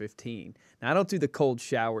at 4:15. Now I don't do the cold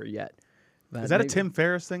shower yet. Is that a Tim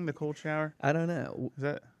Ferriss thing? The cold shower? I don't know. Is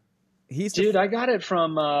that? I got it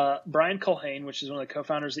from Brian Culhane, which is one of the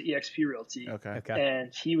co-founders of eXp Realty. Okay.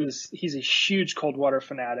 And he's a huge cold water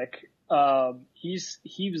fanatic.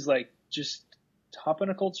 He was like, just hop in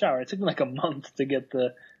a cold shower. It took me like a month to get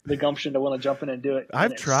the gumption to want to jump in and do it.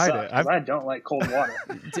 I've tried it. I don't like cold water.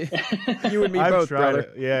 You and me I've both, tried brother.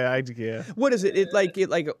 It. Yeah. What is it? It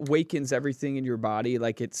like awakens everything in your body,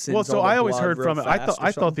 like it sends. Well, so all the I always blood heard real from it. fast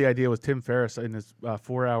I thought the idea was Tim Ferriss in his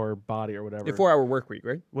 4-hour body or whatever. The 4-hour work week,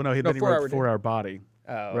 right? Well, no, he No, then he wrote 4-hour 4-hour body.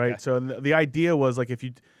 Oh, okay. Right. So the idea was like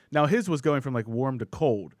now his was going from like warm to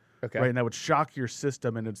cold. Okay. Right, and that would shock your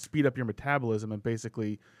system and it'd speed up your metabolism and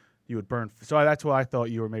basically you would burn. So that's what I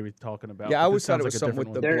thought you were maybe talking about. Yeah, I but always this thought sounds it was like a something with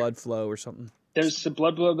different the one. blood flow or something. There's some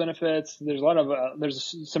blood flow benefits. There's a lot of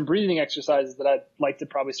there's some breathing exercises that I'd like to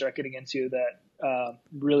probably start getting into that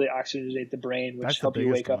really oxygenate the brain, which That's the help you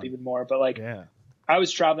wake biggest up one. even more. But like, Yeah. I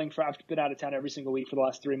was traveling I've been out of town every single week for the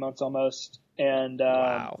last 3 months almost, and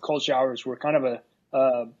Wow. cold showers were kind of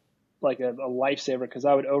a lifesaver because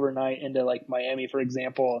I would overnight into like Miami, for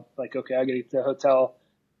example. Like, okay, I got to get to the hotel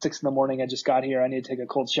 6 a.m. I just got here. I need to take a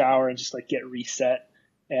cold shower and just like get reset.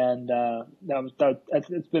 And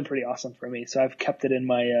it's been pretty awesome for me. So I've kept it in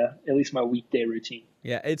my at least my weekday routine.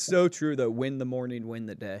 Yeah, it's so true though. Win the morning, win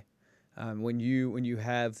the day. When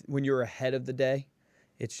you're ahead of the day,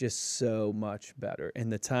 it's just so much better.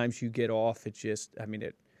 And the times you get off, it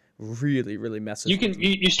really, really messes.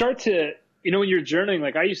 You start to, when you're journaling,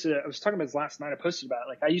 like I was talking about this last night. I posted about it.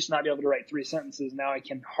 Like I used to not be able to write 3 sentences. Now I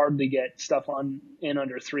can hardly get stuff in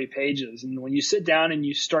under 3 pages. And when you sit down and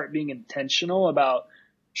you start being intentional about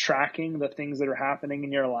tracking the things that are happening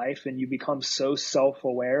in your life, and you become so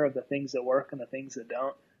self-aware of the things that work and the things that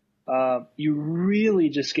don't, you really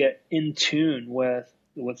just get in tune with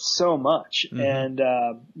so much. Mm-hmm.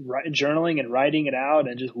 And journaling and writing it out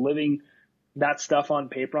and just living that stuff on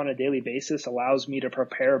paper on a daily basis allows me to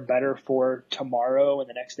prepare better for tomorrow and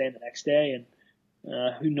the next day and the next day. And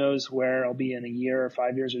who knows where I'll be in a year or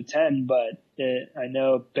 5 years or 10, but I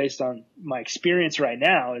know based on my experience right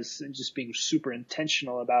now is just being super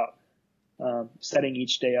intentional about setting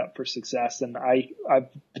each day up for success. And I've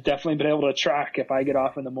definitely been able to track if I get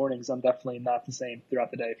off in the mornings, I'm definitely not the same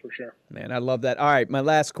throughout the day for sure. Man, I love that. All right, my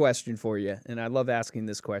last question for you, and I love asking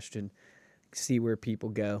this question, see where people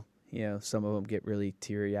go. Some of them get really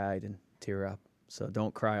teary-eyed and tear up, so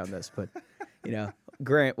don't cry on this, but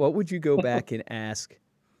Grant, what would you go back and ask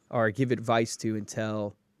or give advice to and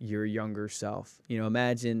tell your younger self?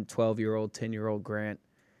 Imagine 12-year-old, 10-year-old Grant.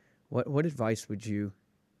 What advice would you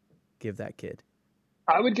give that kid?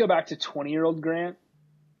 I would go back to 20-year-old Grant,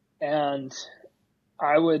 and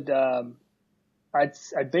I would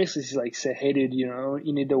I'd basically like say, hey, dude,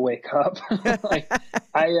 you need to wake up. Like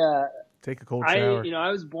take a cold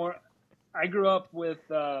shower. I grew up with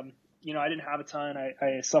I didn't have a ton.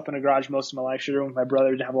 I slept in a garage most of my life, sharing with my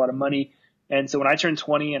brother, didn't have a lot of money. And so when I turned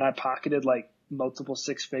 20 and I pocketed like multiple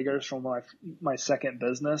 6 figures from my second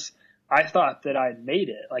business, I thought that I'd made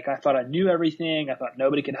it. Like I thought I knew everything. I thought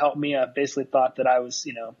nobody could help me. I basically thought that I was,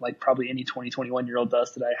 like probably any 20, 21-year-old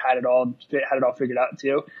does, that I had it all figured out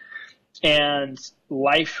too. And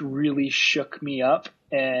life really shook me up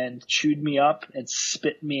and chewed me up and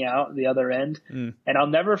spit me out the other end. And I'll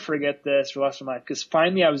never forget this for the rest of my life, because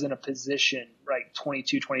finally I was in a position, right,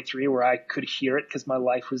 22, 23, where I could hear it because my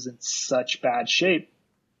life was in such bad shape.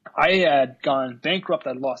 I had gone bankrupt.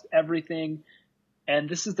 I'd lost everything. And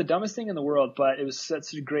this is the dumbest thing in the world, but it was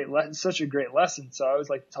such a great lesson. So I always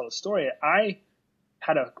like to tell the story. I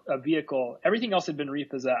had a vehicle, everything else had been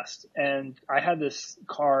repossessed. And I had this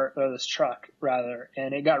truck rather,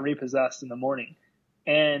 and it got repossessed in the morning.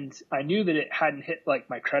 And I knew that it hadn't hit like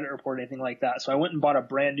my credit report or anything like that. So I went and bought a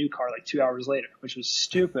brand new car like 2 hours later, which was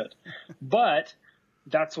stupid, but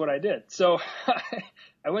that's what I did. So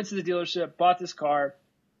I went to the dealership, bought this car,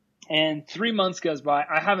 and 3 months goes by.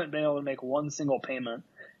 I haven't been able to make one single payment.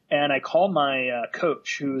 And I called my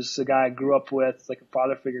coach, who's the guy I grew up with, like a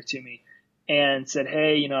father figure to me, and said,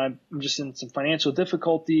 hey, I'm just in some financial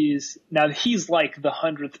difficulties. Now he's like the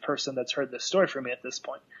 100th person that's heard this story from me at this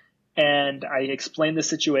point. And I explained the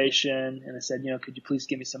situation and I said, could you please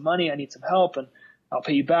give me some money? I need some help and I'll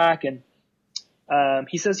pay you back. And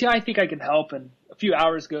He says, yeah, I think I can help. And a few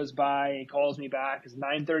hours goes by. He calls me back. It's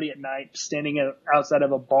 9:30 at night, standing outside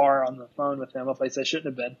of a bar on the phone with him, a place I shouldn't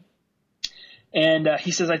have been. And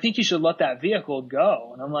he says, I think you should let that vehicle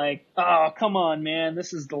go. And I'm like, oh, come on, man.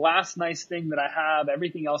 This is the last nice thing that I have.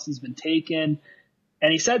 Everything else has been taken.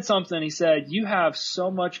 And he said something. He said, you have so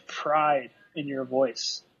much pride in your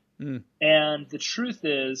voice. And the truth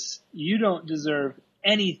is, you don't deserve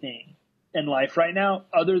anything in life right now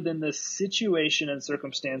other than the situation and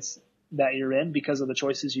circumstance that you're in because of the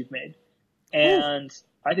choices you've made. And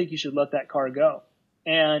I think you should let that car go.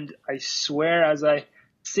 And I swear, as I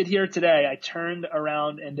sit here today, I turned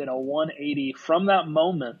around and did a 180 from that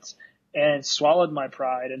moment and swallowed my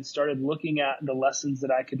pride and started looking at the lessons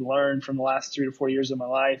that I could learn from the last 3 to 4 years of my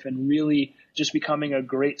life and really just becoming a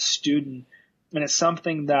great student. And it's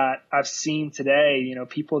something that I've seen today, you know,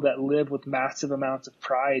 people that live with massive amounts of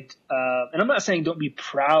pride. And I'm not saying don't be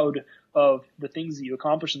proud of the things that you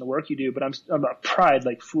accomplish and the work you do, but I'm about pride,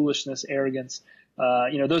 like foolishness, arrogance,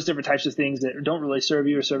 you know, those different types of things that don't really serve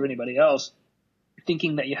you or serve anybody else.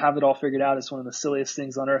 Thinking that you have it all figured out is one of the silliest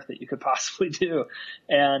things on earth that you could possibly do.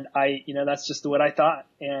 And that's just what I thought.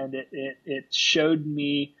 And it showed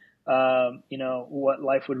me, you know, what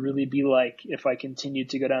life would really be like if I continued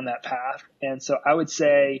to go down that path. And so I would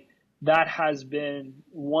say that has been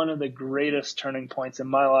one of the greatest turning points in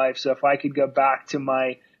my life. So if I could go back to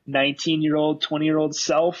my 19-year-old, 20-year-old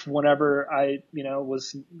self, whenever I, you know,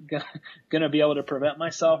 was going to be able to prevent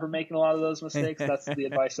myself from making a lot of those mistakes, that's the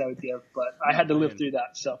advice I would give. But I had to live through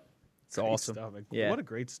that. So it's awesome. Stuff. Yeah. What a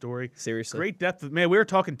great story. Seriously. Great depth. Man, we were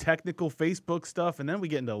talking technical Facebook stuff, and then we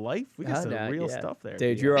get into life. We got some real stuff there.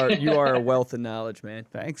 Dude, you are a wealth of knowledge, man.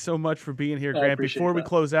 Thanks so much for being here, Grant. Before we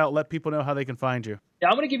close out, let people know how they can find you. Yeah,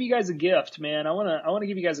 I'm going to give you guys a gift, man. I want to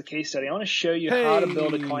give you guys a case study. I want to show you how to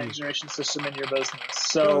build a client generation system in your business.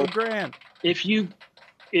 So, Grant, if you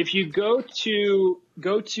go to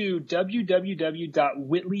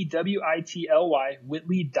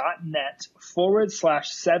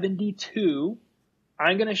www.whitley.net/72,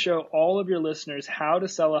 I'm going to show all of your listeners how to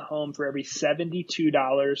sell a home for every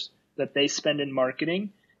 $72 that they spend in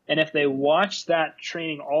marketing. And if they watch that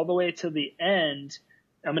training all the way to the end,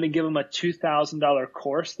 I'm going to give them a $2,000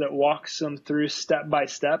 course that walks them through step by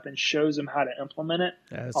step and shows them how to implement it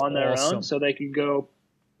on their own, so they can go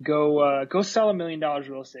sell $1 million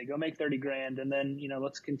real estate, go make 30 grand. And then, you know,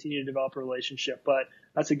 let's continue to develop a relationship. But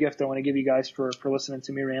that's a gift I want to give you guys for listening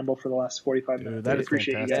to me ramble for the last 45 minutes. That I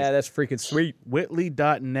appreciate fantastic. you guys. Yeah, that's freaking sweet.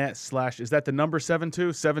 Whitley.net/ is that the number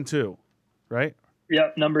 72? Right?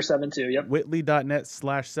 Yep, number 72. Yep.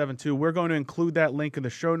 Whitley.net/72. We're going to include that link in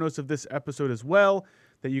the show notes of this episode as well,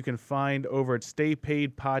 that you can find over at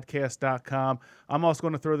staypaidpodcast.com. I'm also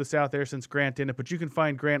going to throw this out there since Grant in it, but you can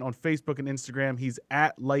find Grant on Facebook and Instagram. He's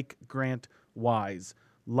at _GrantWise.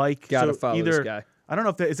 Gotta follow this guy. I don't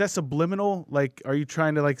know if is that subliminal? Like, are you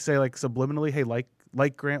trying to say subliminally, hey, like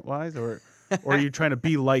Grant Wise, or are you trying to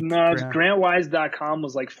be like? No, GrantWise.com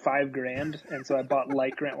was like $5,000, and so I bought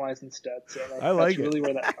like Grant Wise instead. So that's really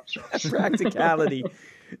where that comes from. Practicality.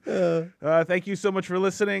 Thank you so much for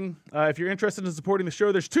listening. If you're interested in supporting the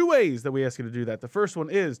show, there's 2 ways that we ask you to do that. The first one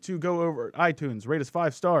is to go over iTunes, rate us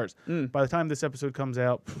 5 stars. By the time this episode comes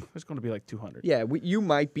out, there's going to be like 200. Yeah, you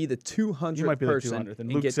might be the 200th person and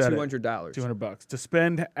Luke get $200. $200 to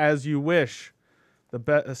spend as you wish.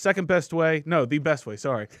 The second best way, no, the best way.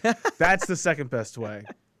 Sorry, that's the second best way.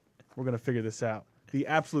 We're going to figure this out. The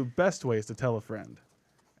absolute best way is to tell a friend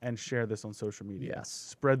and share this on social media. Yes,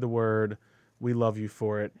 spread the word. We love you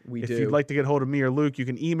for it. If you'd like to get hold of me or Luke, you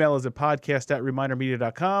can email us at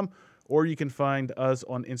podcast@remindermedia.com, or you can find us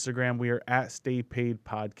on Instagram. We are at Stay Paid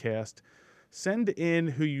Podcast. Send in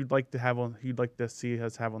who you'd like to see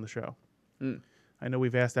us have on the show. I know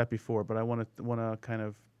we've asked that before, but I want to kind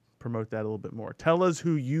of promote that a little bit more. Tell us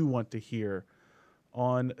who you want to hear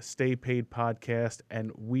on Stay Paid Podcast,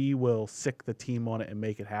 and we will sick the team on it and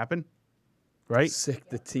make it happen. Right? Sick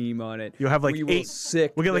the team on it. You'll have like 8.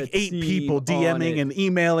 We'll get like 8 people DMing and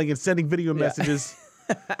emailing and sending video messages.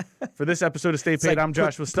 For this episode of Stay Paid, I'm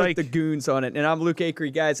Joshua Stike. Put the goons on it. And I'm Luke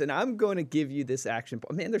Acree, guys. And I'm going to give you this action.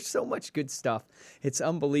 Man, there's so much good stuff. It's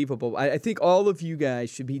unbelievable. I think all of you guys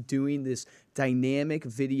should be doing this dynamic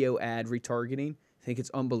video ad retargeting. I think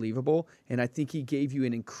it's unbelievable. And I think he gave you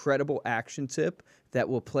an incredible action tip that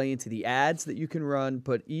will play into the ads that you can run.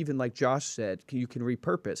 But even like Josh said, you can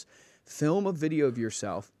repurpose. Film a video of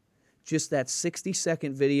yourself, just that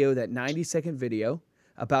 60-second video, that 90-second video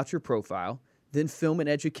about your profile, then film an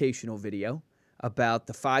educational video about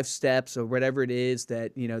the 5 steps or whatever it is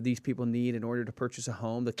that, these people need in order to purchase a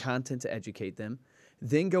home, the content to educate them.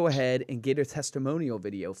 Then go ahead and get a testimonial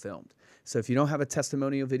video filmed. So if you don't have a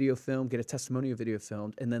testimonial video filmed, get a testimonial video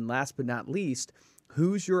filmed. And then last but not least,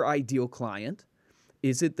 who's your ideal client?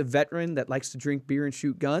 Is it the veteran that likes to drink beer and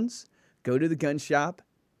shoot guns? Go to the gun shop,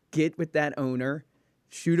 get with that owner,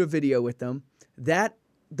 shoot a video with them.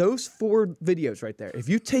 Those 4 videos right there, if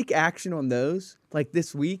you take action on those, like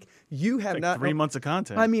this week, you have like not 3 months of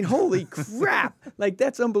content. I mean, holy crap. Like,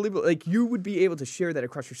 that's unbelievable. Like, you would be able to share that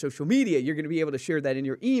across your social media. You're going to be able to share that in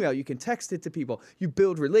your email. You can text it to people. You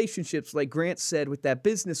build relationships, like Grant said, with that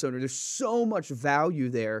business owner. There's so much value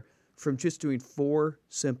there from just doing 4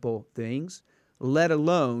 simple things, let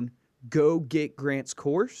alone go get Grant's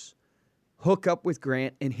course. Hook up with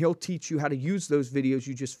Grant, and he'll teach you how to use those videos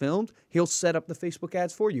you just filmed. He'll set up the Facebook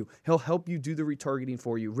ads for you. He'll help you do the retargeting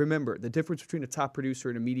for you. Remember, the difference between a top producer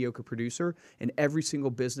and a mediocre producer in every single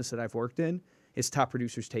business that I've worked in is top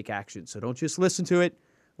producers take action. So don't just listen to it.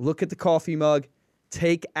 Look at the coffee mug.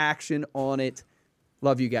 Take action on it.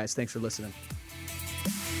 Love you guys. Thanks for listening.